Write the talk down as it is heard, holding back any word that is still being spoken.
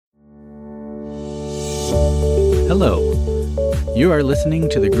Hello. You are listening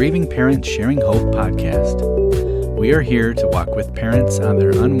to the Grieving Parents Sharing Hope podcast. We are here to walk with parents on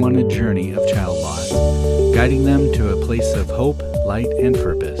their unwanted journey of child loss, guiding them to a place of hope, light, and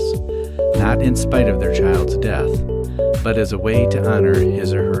purpose, not in spite of their child's death, but as a way to honor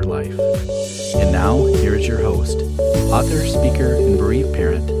his or her life. And now, here is your host, author, speaker, and bereaved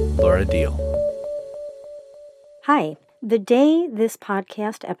parent, Laura Deal. Hi. The day this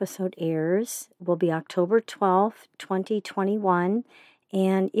podcast episode airs will be October 12th, 2021,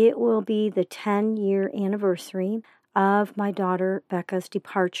 and it will be the 10-year anniversary of my daughter Becca's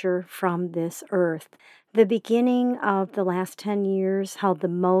departure from this earth. The beginning of the last 10 years held the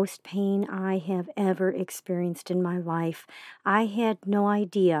most pain I have ever experienced in my life. I had no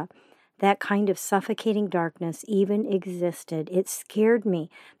idea that kind of suffocating darkness even existed. It scared me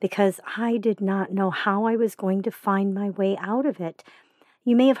because I did not know how I was going to find my way out of it.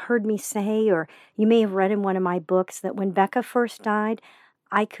 You may have heard me say, or you may have read in one of my books, that when Becca first died,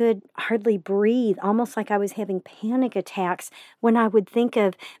 I could hardly breathe, almost like I was having panic attacks when I would think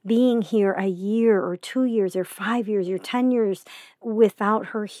of being here a year or 2 years or 5 years or 10 years without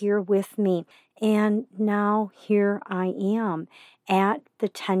her here with me. And now here I am at the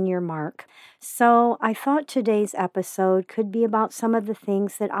 10-year mark. So I thought today's episode could be about some of the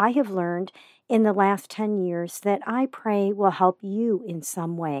things that I have learned in the last 10 years that I pray will help you in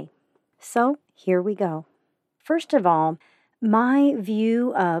some way. So here we go. First of all, my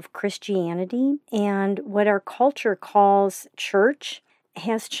view of Christianity and what our culture calls church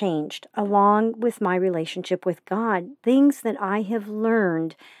has changed along with my relationship with God. Things that I have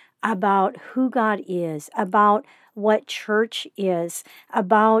learned about who God is, about what church is,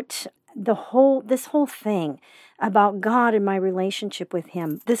 about this whole thing, about God and my relationship with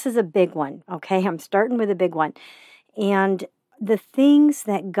Him. This is a big one, okay? I'm starting with a big one. And the things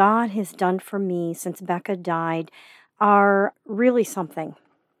that God has done for me since Becca died are really something.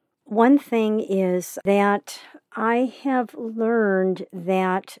 One thing is that I have learned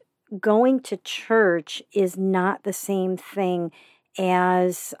that going to church is not the same thing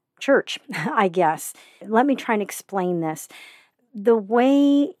as church, I guess. Let me try and explain this. The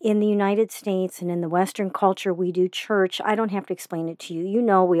way in the United States and in the Western culture we do church, I don't have to explain it to you. You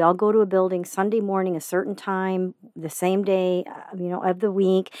know, we all go to a building Sunday morning, a certain time, the same day, of the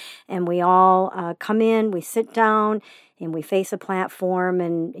week, and we all come in, we sit down, and we face a platform,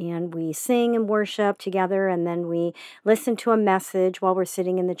 and we sing and worship together, and then we listen to a message while we're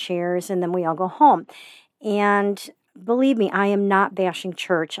sitting in the chairs, and then we all go home. And believe me, I am not bashing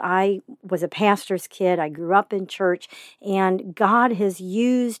church. I was a pastor's kid. I grew up in church, and God has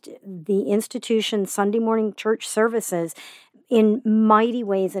used the institution Sunday morning church services in mighty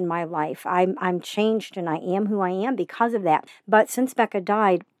ways in my life. I'm changed, and I am who I am because of that. But since Becca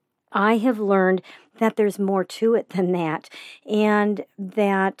died, I have learned that there's more to it than that, and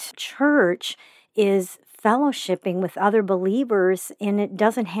that church is fellowshipping with other believers, and it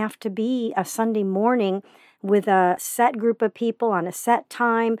doesn't have to be a Sunday morning with a set group of people on a set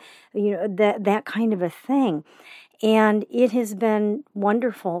time, that kind of a thing. And it has been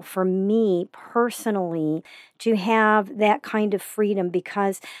wonderful for me personally to have that kind of freedom,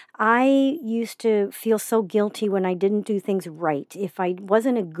 because I used to feel so guilty when I didn't do things right. If I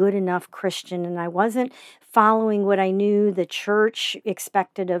wasn't a good enough Christian and I wasn't following what I knew the church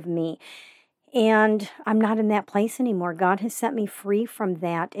expected of me. And I'm not in that place anymore. God has set me free from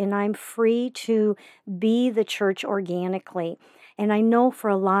that, and I'm free to be the church organically. And I know for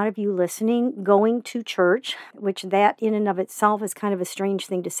a lot of you listening, going to church, which that in and of itself is kind of a strange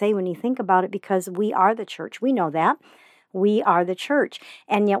thing to say when you think about it, because we are the church. We know that. We are the church.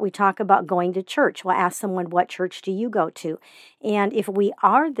 And yet we talk about going to church. We'll ask someone, what church do you go to? And if we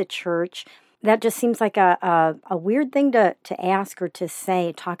are the church, that just seems like a weird thing to ask or to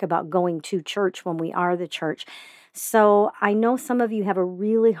say, talk about going to church when we are the church. So I know some of you have a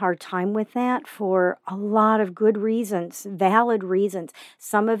really hard time with that for a lot of good reasons, valid reasons.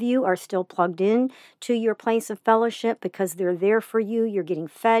 Some of you are still plugged in to your place of fellowship because they're there for you. You're getting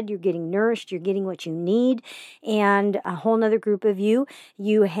fed, you're getting nourished, you're getting what you need. And a whole nother group of you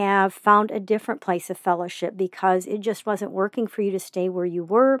have found a different place of fellowship because it just wasn't working for you to stay where you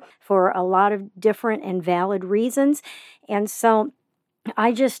were for a lot of different and valid reasons. And so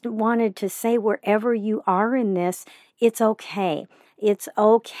I just wanted to say, wherever you are in this, it's okay. It's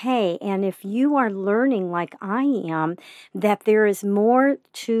okay. And if you are learning, like I am, that there is more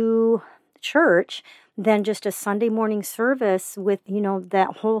to church than just a Sunday morning service with,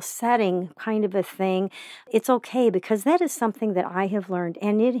 that whole setting kind of a thing, it's okay, because that is something that I have learned,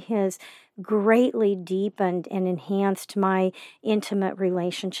 and it has greatly deepened and enhanced my intimate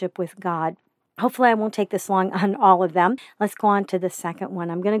relationship with God. Hopefully I won't take this long on all of them. Let's go on to the second one.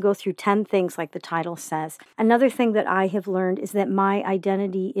 I'm going to go through 10 things like the title says. Another thing that I have learned is that my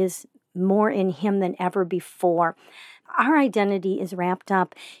identity is more in Him than ever before. Our identity is wrapped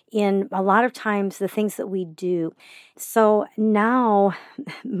up in a lot of times the things that we do. So now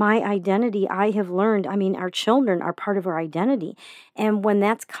my identity, I have learned, our children are part of our identity. And when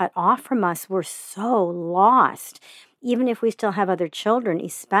that's cut off from us, we're so lost. Even if we still have other children,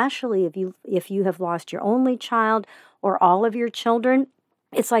 especially if you have lost your only child or all of your children,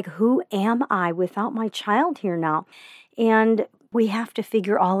 it's like, who am I without my child here now? And we have to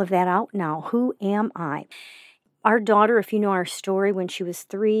figure all of that out now. Who am I? Our daughter, if you know our story, when she was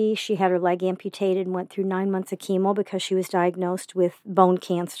 3, she had her leg amputated and went through 9 months of chemo because she was diagnosed with bone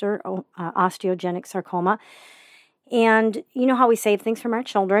cancer, osteogenic sarcoma. And you know how we save things from our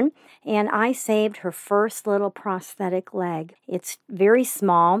children. And I saved her first little prosthetic leg. It's very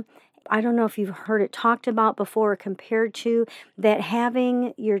small. I don't know if you've heard it talked about before or compared to that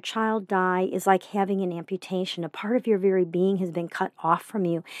having your child die is like having an amputation. A part of your very being has been cut off from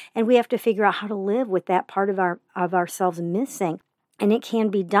you. And we have to figure out how to live with that part of ourselves missing. And it can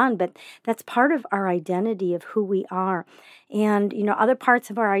be done, but that's part of our identity of who we are. And, other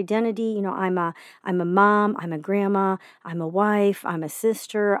parts of our identity, I'm a mom, I'm a grandma, I'm a wife, I'm a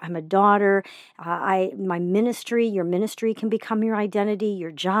sister, I'm a daughter. My ministry, your ministry can become your identity.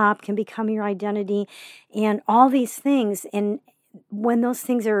 Your job can become your identity. And all these things. And when those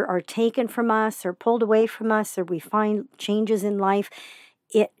things are taken from us or pulled away from us, or we find changes in life,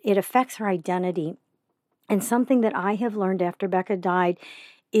 it affects our identity. And something that I have learned after Becca died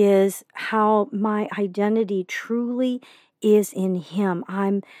is how my identity truly is in Him.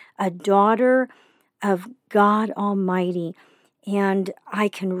 I'm a daughter of God Almighty, and I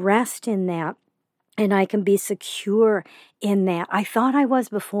can rest in that, and I can be secure in that. I thought I was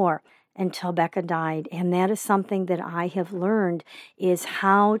before until Becca died, and that is something that I have learned, is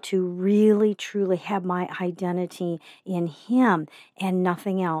how to really truly have my identity in Him and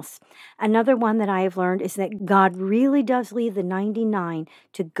nothing else. Another one that I have learned is that God really does leave the 99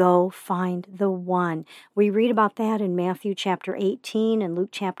 to go find the one. We read about that in Matthew chapter 18 and Luke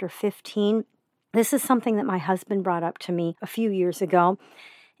chapter 15. This is something that my husband brought up to me a few years ago,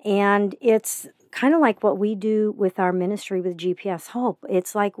 and it's kind of like what we do with our ministry with GPS Hope.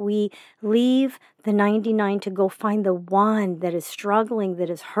 It's like we leave the 99 to go find the one that is struggling, that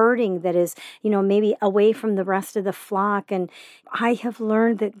is hurting, that is, maybe away from the rest of the flock. And I have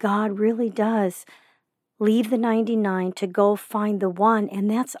learned that God really does leave the 99 to go find the one,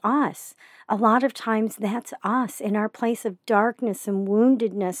 and that's us. A lot of times that's us in our place of darkness and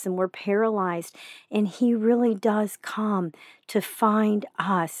woundedness, and we're paralyzed, and He really does come to find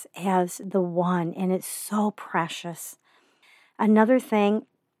us as the one, and it's so precious. Another thing,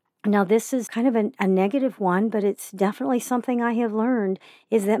 now this is kind of a negative one, but it's definitely something I have learned,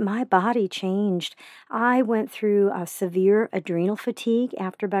 is that my body changed. I went through a severe adrenal fatigue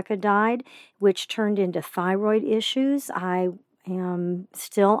after Becca died, which turned into thyroid issues. I am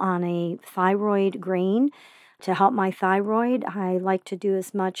still on a thyroid grain to help my thyroid. I like to do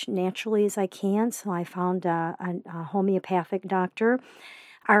as much naturally as I can, so I found a homeopathic doctor.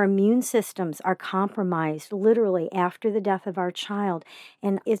 Our immune systems are compromised literally after the death of our child.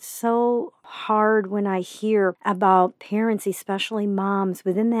 And it's so hard when I hear about parents, especially moms,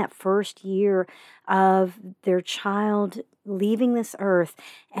 within that first year of their child leaving this earth,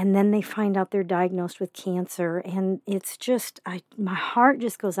 and then they find out they're diagnosed with cancer. And it's just, my heart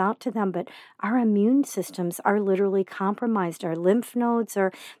just goes out to them. But our immune systems are literally compromised. Our lymph nodes,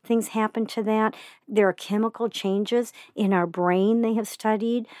 or things happen to that. There are chemical changes in our brain they have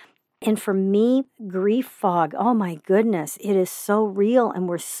studied. And for me, grief fog, oh my goodness, it is so real, and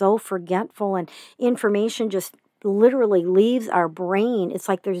we're so forgetful, and information just literally leaves our brain. It's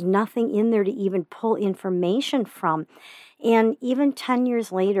like there's nothing in there to even pull information from. And even 10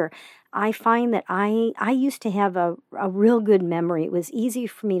 years later, I find that I used to have a real good memory. It was easy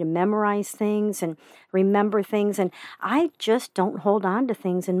for me to memorize things and remember things, and I just don't hold on to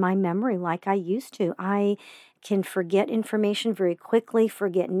things in my memory like I used to. I can forget information very quickly,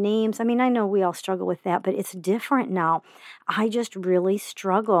 forget names. I know we all struggle with that, but it's different now. I just really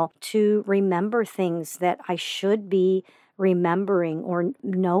struggle to remember things that I should be remembering or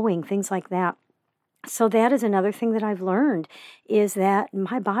knowing, things like that. So that is another thing that I've learned, is that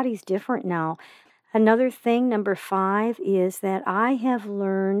my body's different now. Another thing, number 5, is that I have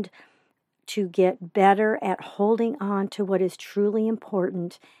learned to get better at holding on to what is truly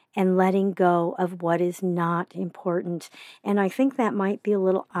important and letting go of what is not important. And I think that might be a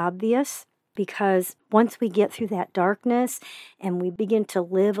little obvious, Because once we get through that darkness and we begin to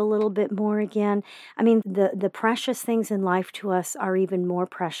live a little bit more again, I mean, the precious things in life to us are even more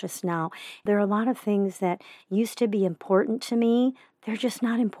precious now. There are a lot of things that used to be important to me. They're just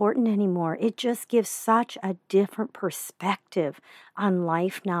not important anymore. It just gives such a different perspective on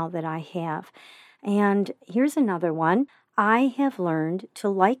life now that I have. And here's another one. I have learned to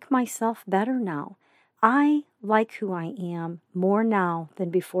like myself better now. I like who I am more now than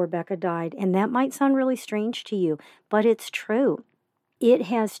before Becca died. And that might sound really strange to you, but it's true. It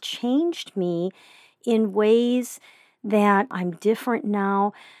has changed me in ways that I'm different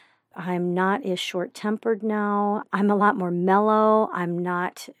now. I'm not as short-tempered now. I'm a lot more mellow. I'm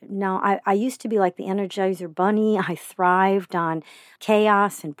not now. I used to be like the Energizer Bunny. I thrived on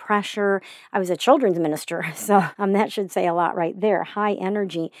chaos and pressure. I was a children's minister, so that should say a lot right there. High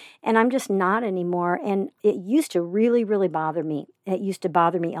energy. And I'm just not anymore. And it used to really, really bother me. It used to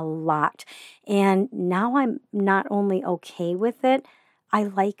bother me a lot. And now I'm not only okay with it, I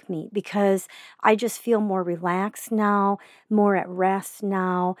like me because I just feel more relaxed now, more at rest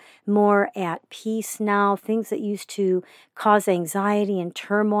now, more at peace now. Things that used to cause anxiety and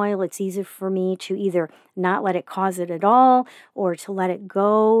turmoil, it's easier for me to either not let it cause it at all or to let it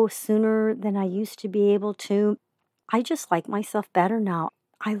go sooner than I used to be able to. I just like myself better now.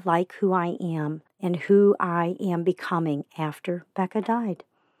 I like who I am and who I am becoming after Becca died.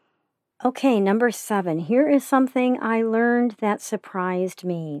 Okay, number 7. Here is something I learned that surprised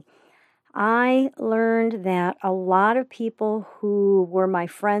me. I learned that a lot of people who were my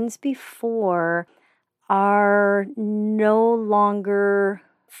friends before are no longer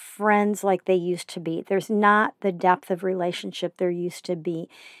friends like they used to be. There's not the depth of relationship there used to be.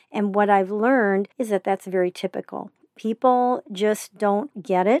 And what I've learned is that that's very typical. People just don't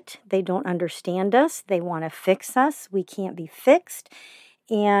get it. They don't understand us. They want to fix us. We can't be fixed.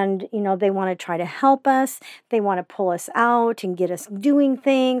 And, they want to try to help us. They want to pull us out and get us doing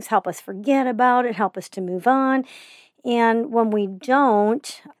things, help us forget about it, help us to move on. And when we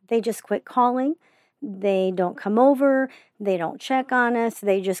don't, they just quit calling. They don't come over. They don't check on us.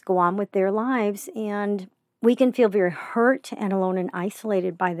 They just go on with their lives. And we can feel very hurt and alone and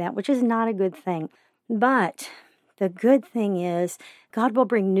isolated by that, which is not a good thing. But the good thing is God will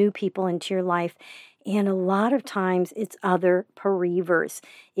bring new people into your life. And a lot of times it's other bereavers.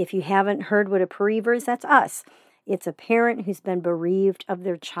 If you haven't heard what a bereaver is, that's us. It's a parent who's been bereaved of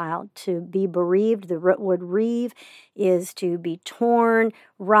their child. To be bereaved, the root word reave, is to be torn,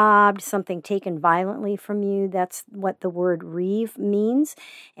 robbed, something taken violently from you. That's what the word reave means.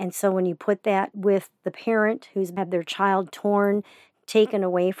 And so when you put that with the parent who's had their child torn, taken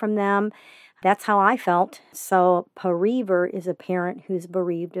away from them, that's how I felt. So bereaver is a parent who's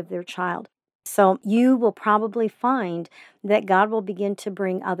bereaved of their child. So you will probably find that God will begin to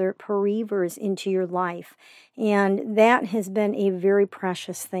bring other bereavers into your life. And that has been a very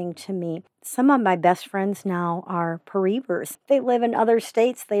precious thing to me. Some of my best friends now are bereavers. They live in other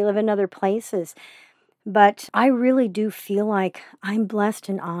states. They live in other places. But I really do feel like I'm blessed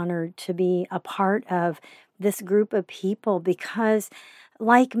and honored to be a part of this group of people because,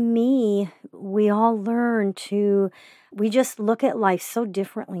 like me, we all we just look at life so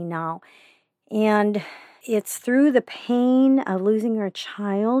differently now. And it's through the pain of losing our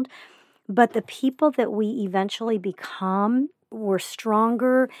child, but the people that we eventually become, we're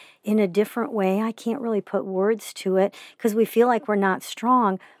stronger in a different way. I can't really put words to it because we feel like we're not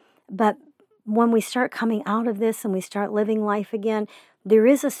strong. But when we start coming out of this and we start living life again, there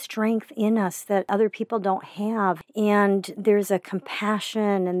is a strength in us that other people don't have. And there's a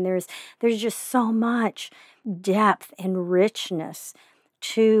compassion and there's just so much depth and richness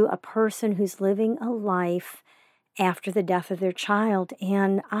to a person who's living a life after the death of their child.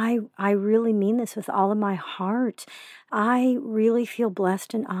 And I really mean this with all of my heart. I really feel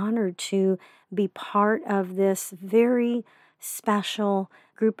blessed and honored to be part of this very special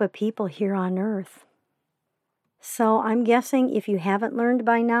group of people here on earth. So I'm guessing if you haven't learned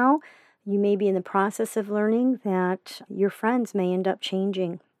by now, you may be in the process of learning that your friends may end up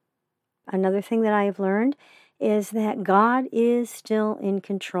changing. Another thing that I have learned is that God is still in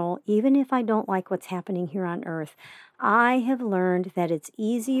control, even if I don't like what's happening here on earth. I have learned that it's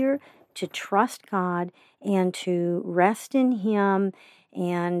easier to trust God and to rest in Him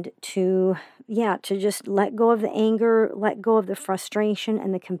and to just let go of the anger, let go of the frustration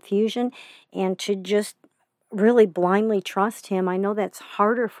and the confusion, and to just really blindly trust Him. I know that's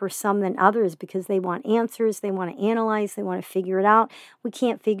harder for some than others because they want answers, they want to analyze, they want to figure it out. We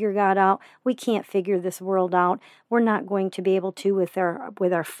can't figure God out. We can't figure this world out. We're not going to be able to with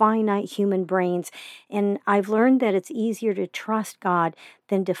our finite human brains. And I've learned that it's easier to trust God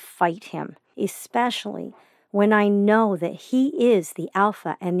than to fight Him. especially when I know that He is the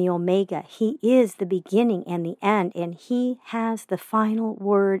Alpha and the Omega. He is the beginning and the end, and He has the final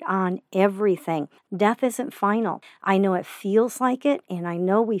word on everything. Death isn't final. I know it feels like it, and I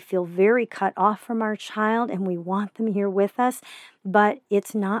know we feel very cut off from our child, and we want them here with us, but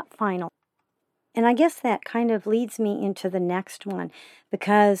it's not final. And I guess that kind of leads me into the next one,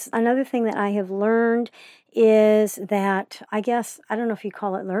 because another thing that I have learned is that, I don't know if you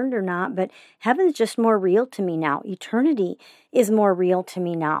call it learned or not, but heaven's just more real to me now. Eternity is more real to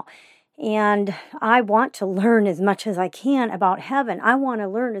me now. And I want to learn as much as I can about heaven. I want to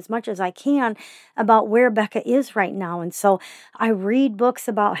learn as much as I can about where Becca is right now. And so I read books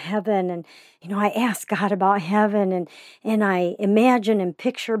about heaven, and I ask God about heaven, and I imagine and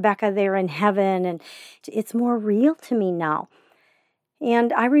picture Becca there in heaven, and it's more real to me now.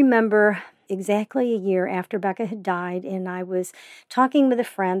 And I remember exactly a year after Becca had died, and I was talking with a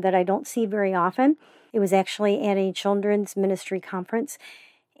friend that I don't see very often. It was actually at a children's ministry conference.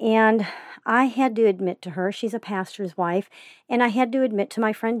 And I had to admit to her, she's a pastor's wife, and I had to admit to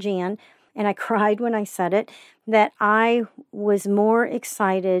my friend Jan, and I cried when I said it, that I was more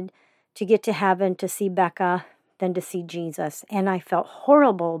excited to get to heaven to see Becca than to see Jesus. And I felt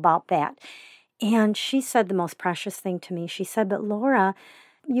horrible about that. And she said the most precious thing to me. She said, "But Laura,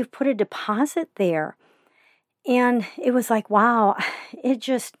 you've put a deposit there." And it was like, wow, it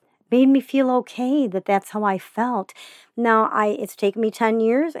just made me feel okay that that's how I felt. Now, it's taken me 10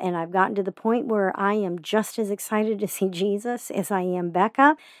 years, and I've gotten to the point where I am just as excited to see Jesus as I am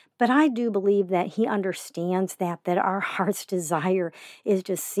Becca. But I do believe that He understands that our heart's desire is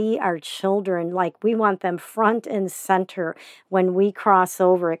to see our children, like we want them front and center when we cross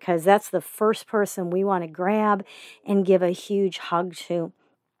over, because that's the first person we want to grab and give a huge hug to.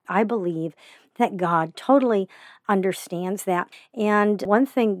 I believe that God totally understands that. And one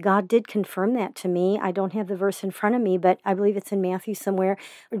thing, God did confirm that to me. I don't have the verse in front of me, but I believe it's in Matthew somewhere,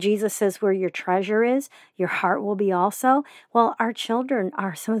 where Jesus says, "Where your treasure is, your heart will be also." Well, our children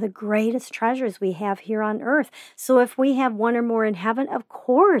are some of the greatest treasures we have here on earth. So if we have one or more in heaven, of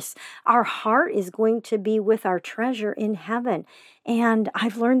course, our heart is going to be with our treasure in heaven. And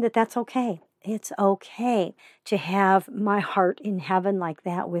I've learned that that's okay. It's okay to have my heart in heaven like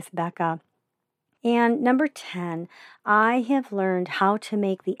that with Becca. And number 10, I have learned how to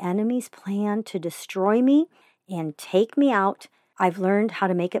make the enemy's plan to destroy me and take me out. I've learned how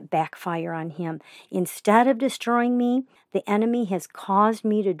to make it backfire on him. Instead of destroying me, the enemy has caused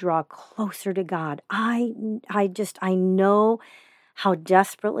me to draw closer to God. I know how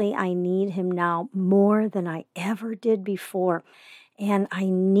desperately I need Him now, more than I ever did before. And I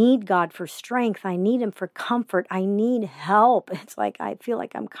need God for strength. I need Him for comfort. I need help. It's like I feel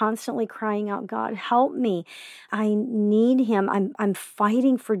like I'm constantly crying out, "God, help me." I need Him. I'm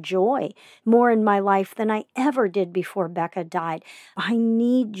fighting for joy more in my life than I ever did before Becca died. I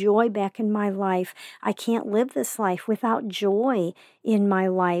need joy back in my life. I can't live this life without joy in my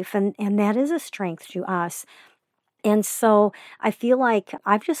life. And that is a strength to us. And so I feel like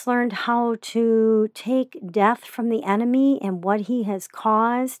I've just learned how to take death from the enemy and what he has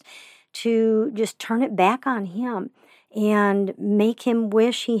caused, to just turn it back on him and make him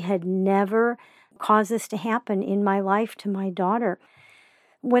wish he had never caused this to happen in my life to my daughter.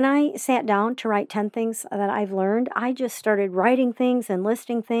 When I sat down to write 10 things that I've learned, I just started writing things and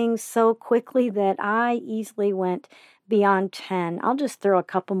listing things so quickly that I easily went beyond 10. I'll just throw a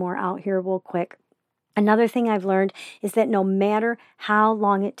couple more out here real quick. Another thing I've learned is that no matter how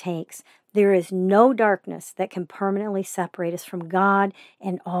long it takes, there is no darkness that can permanently separate us from God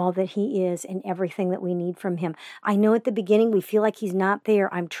and all that He is and everything that we need from Him. I know at the beginning we feel like He's not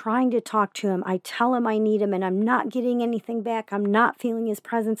there. I'm trying to talk to Him. I tell Him I need Him, and I'm not getting anything back. I'm not feeling His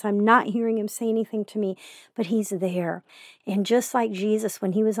presence. I'm not hearing Him say anything to me, but He's there. And just like Jesus,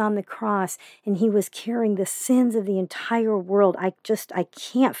 when He was on the cross and He was carrying the sins of the entire world, I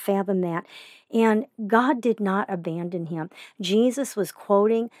can't fathom that. And God did not abandon Him. Jesus was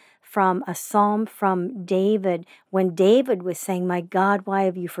quoting from a psalm from David, when David was saying, "My God, why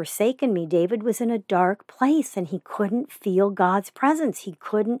have you forsaken me?" David was in a dark place and he couldn't feel God's presence.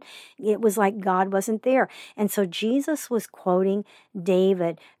 It was like God wasn't there. And so Jesus was quoting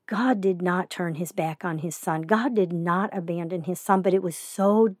David. God did not turn His back on His Son. God did not abandon His Son, but it was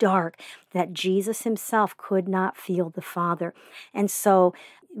so dark that Jesus Himself could not feel the Father. And so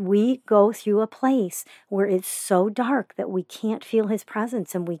we go through a place where it's so dark that we can't feel His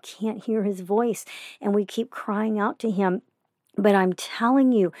presence and we can't hear His voice, and we keep crying out to Him. But I'm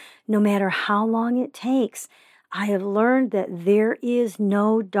telling you, no matter how long it takes, I have learned that there is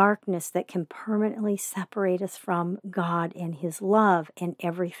no darkness that can permanently separate us from God and His love and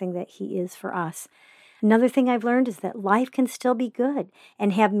everything that He is for us. Another thing I've learned is that life can still be good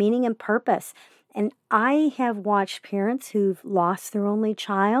and have meaning and purpose. And I have watched parents who've lost their only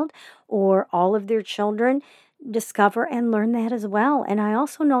child or all of their children discover and learn that as well. And I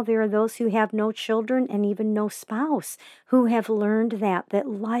also know there are those who have no children and even no spouse who have learned that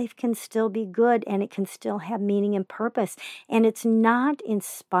life can still be good and it can still have meaning and purpose. And it's not in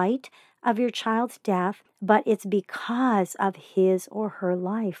spite of your child's death, but it's because of his or her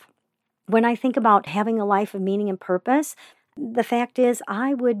life. When I think about having a life of meaning and purpose, the fact is,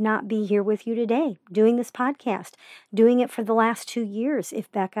 I would not be here with you today doing this podcast, doing it for the last 2 years if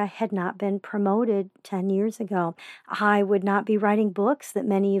Becca had not been promoted 10 years ago. I would not be writing books that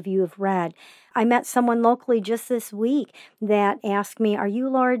many of you have read. I met someone locally just this week that asked me, "Are you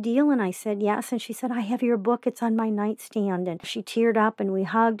Laura Deal?" And I said, "Yes." And she said, "I have your book. It's on my nightstand." And she teared up and we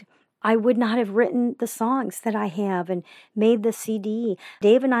hugged. I would not have written the songs that I have and made the CD.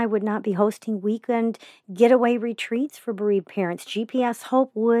 Dave and I would not be hosting weekend getaway retreats for bereaved parents. GPS Hope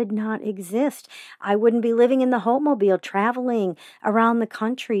would not exist. I wouldn't be living in the Hopemobile, traveling around the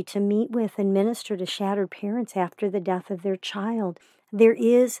country to meet with and minister to shattered parents after the death of their child. There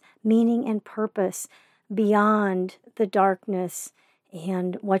is meaning and purpose beyond the darkness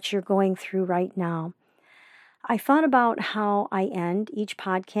and what you're going through right now. I thought about how I end each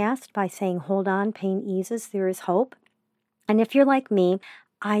podcast by saying, "Hold on, pain eases, there is hope." And if you're like me,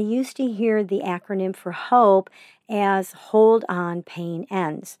 I used to hear the acronym for HOPE as "Hold on, pain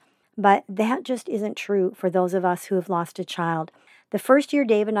ends." But that just isn't true for those of us who have lost a child. The first year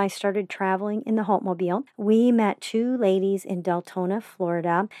Dave and I started traveling in the Hopemobile, we met 2 ladies in Deltona,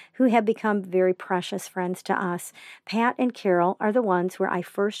 Florida, who have become very precious friends to us. Pat and Carol are the ones where I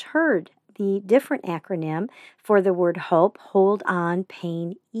first heard the different acronym for the word hope, hold on,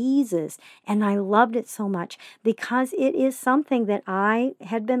 pain eases. And I loved it so much because it is something that I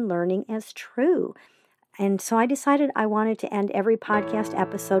had been learning as true. And so I decided I wanted to end every podcast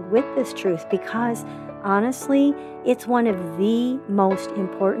episode with this truth because honestly, it's one of the most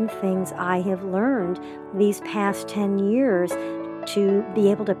important things I have learned these past 10 years to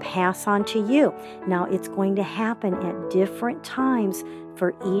be able to pass on to you. Now, it's going to happen at different times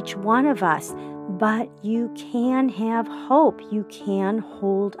for each one of us, but you can have hope. You can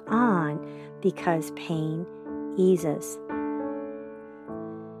hold on because pain eases.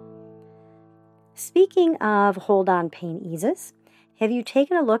 Speaking of hold on, pain eases, have you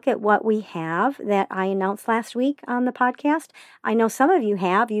taken a look at what we have that I announced last week on the podcast? I know some of you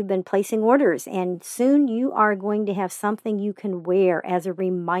have. You've been placing orders, and soon you are going to have something you can wear as a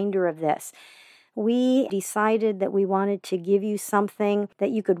reminder of this. We decided that we wanted to give you something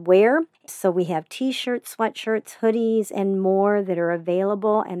that you could wear. So we have t-shirts, sweatshirts, hoodies, and more that are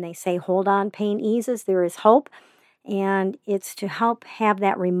available, and they say, "Hold on, pain eases, there is hope." And it's to help have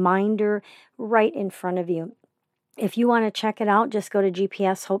that reminder right in front of you. If you want to check it out, just go to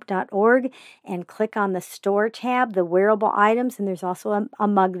gpshope.org and click on the store tab. The wearable items, and there's also a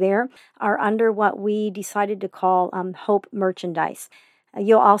mug there, are under what we decided to call Hope Merchandise.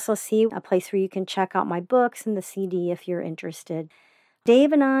 You'll also see a place where you can check out my books and the CD if you're interested.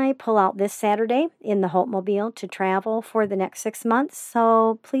 Dave and I pull out this Saturday in the Hopemobile to travel for the next 6 months,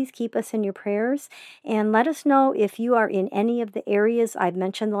 so please keep us in your prayers and let us know if you are in any of the areas I've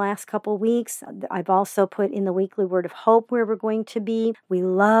mentioned the last couple weeks. I've also put in the weekly Word of Hope where we're going to be. We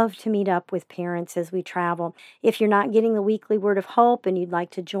love to meet up with parents as we travel. If you're not getting the weekly Word of Hope and you'd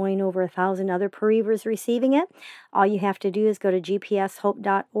like to join over 1,000 other bereavers receiving it, all you have to do is go to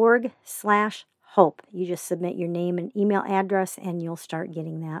gpshope.org/hope. You just submit your name and email address and you'll start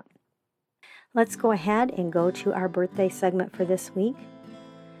getting that. Let's go ahead and go to our birthday segment for this week.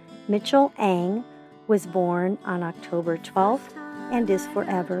 Mitchell Ang was born on October 12th and is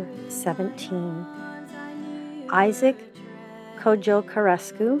forever 17. Isaac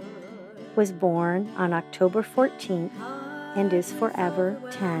Kojo-Karescu was born on October 14th and is forever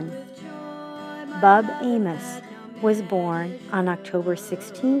 10. Bub Amos was born on October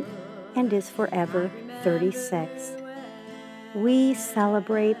 16th and is forever 36. We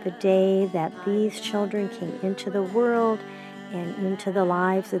celebrate the day that these children came into the world and into the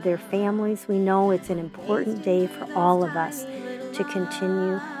lives of their families. We know it's an important day for all of us to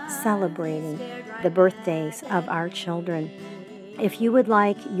continue celebrating the birthdays of our children. If you would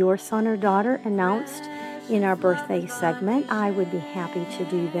like your son or daughter announced in our birthday segment, I would be happy to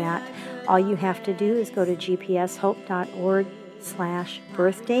do that. All you have to do is go to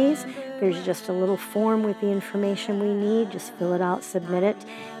gpshope.org/birthdays. There's just a little form with the information we need. Just fill it out, submit it,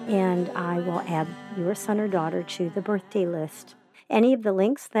 and I will add your son or daughter to the birthday list. Any of the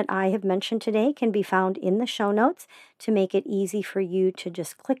links that I have mentioned today can be found in the show notes to make it easy for you to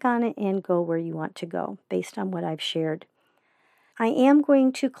just click on it and go where you want to go based on what I've shared. I am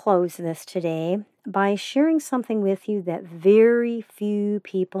going to close this today by sharing something with you that very few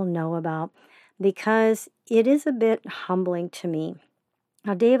people know about because it is a bit humbling to me.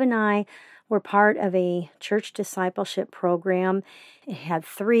 Now, Dave and I were part of a church discipleship program. It had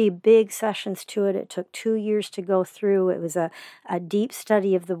 3 big sessions to it. It took 2 years to go through. It was a deep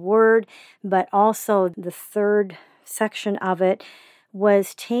study of the Word, but also the third section of it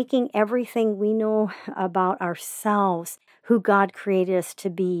was taking everything we know about ourselves, who God created us to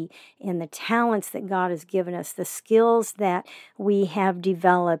be, and the talents that God has given us, the skills that we have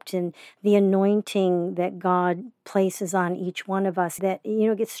developed, and the anointing that God places on each one of us that,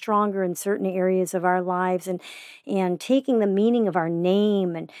 gets stronger in certain areas of our lives, and taking the meaning of our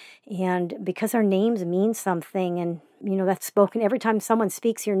name, and because our names mean something, and that's spoken every time someone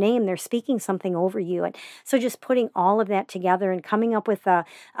speaks your name, they're speaking something over you. And so just putting all of that together and coming up with a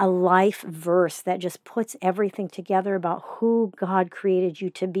life verse that just puts everything together about who God created you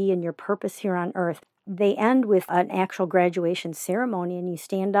to be and your purpose here on earth. They end with an actual graduation ceremony, and you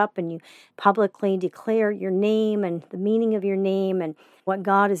stand up and you publicly declare your name and the meaning of your name and what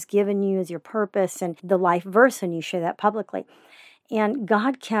God has given you as your purpose and the life verse, and you share that publicly. And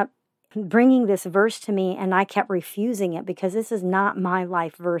God kept bringing this verse to me, and I kept refusing it because this is not my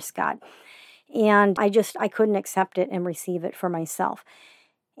life verse, God. And I couldn't accept it and receive it for myself.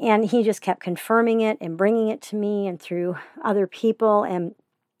 And he just kept confirming it and bringing it to me and through other people. And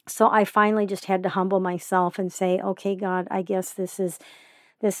so I finally just had to humble myself and say, okay, God, I guess this is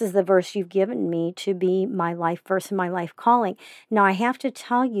the verse you've given me to be my life verse and my life calling. Now, I have to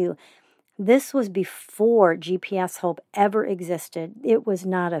tell you, this was before GPS Hope ever existed. It was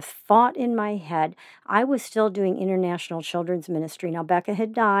not a thought in my head. I was still doing international children's ministry. Now, Becca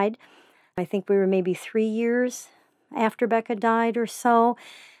had died. I think we were maybe 3 years after Becca died or so.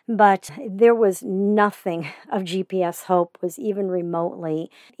 But there was nothing of GPS Hope was even remotely,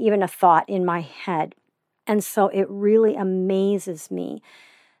 even a thought in my head. And so it really amazes me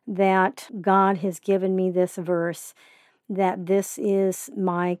that God has given me this verse, that this is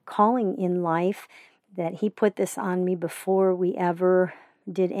my calling in life, that he put this on me before we ever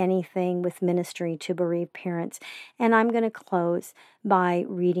did anything with ministry to bereaved parents. And I'm going to close by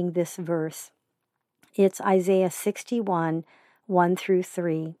reading this verse. It's Isaiah 61,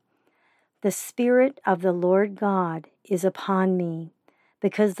 1-3. The Spirit of the Lord God is upon me,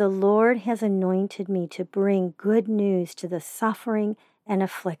 because the Lord has anointed me to bring good news to the suffering and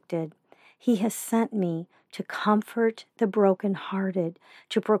afflicted. He has sent me to comfort the brokenhearted,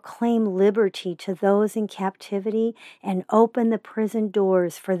 to proclaim liberty to those in captivity, and open the prison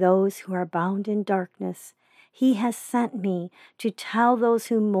doors for those who are bound in darkness. He has sent me to tell those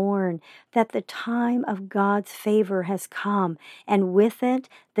who mourn that the time of God's favor has come, and with it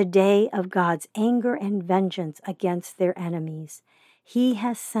the day of God's anger and vengeance against their enemies. He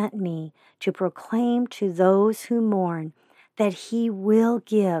has sent me to proclaim to those who mourn that he will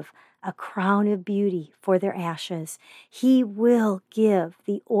give a crown of beauty for their ashes. He will give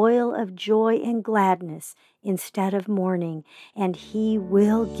the oil of joy and gladness instead of mourning, and he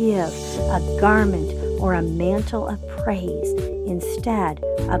will give a garment or a mantle of praise instead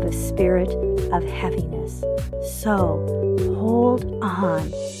of a spirit of heaviness. So hold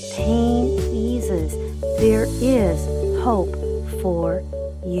on. Pain eases. There is hope for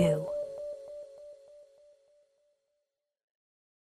you.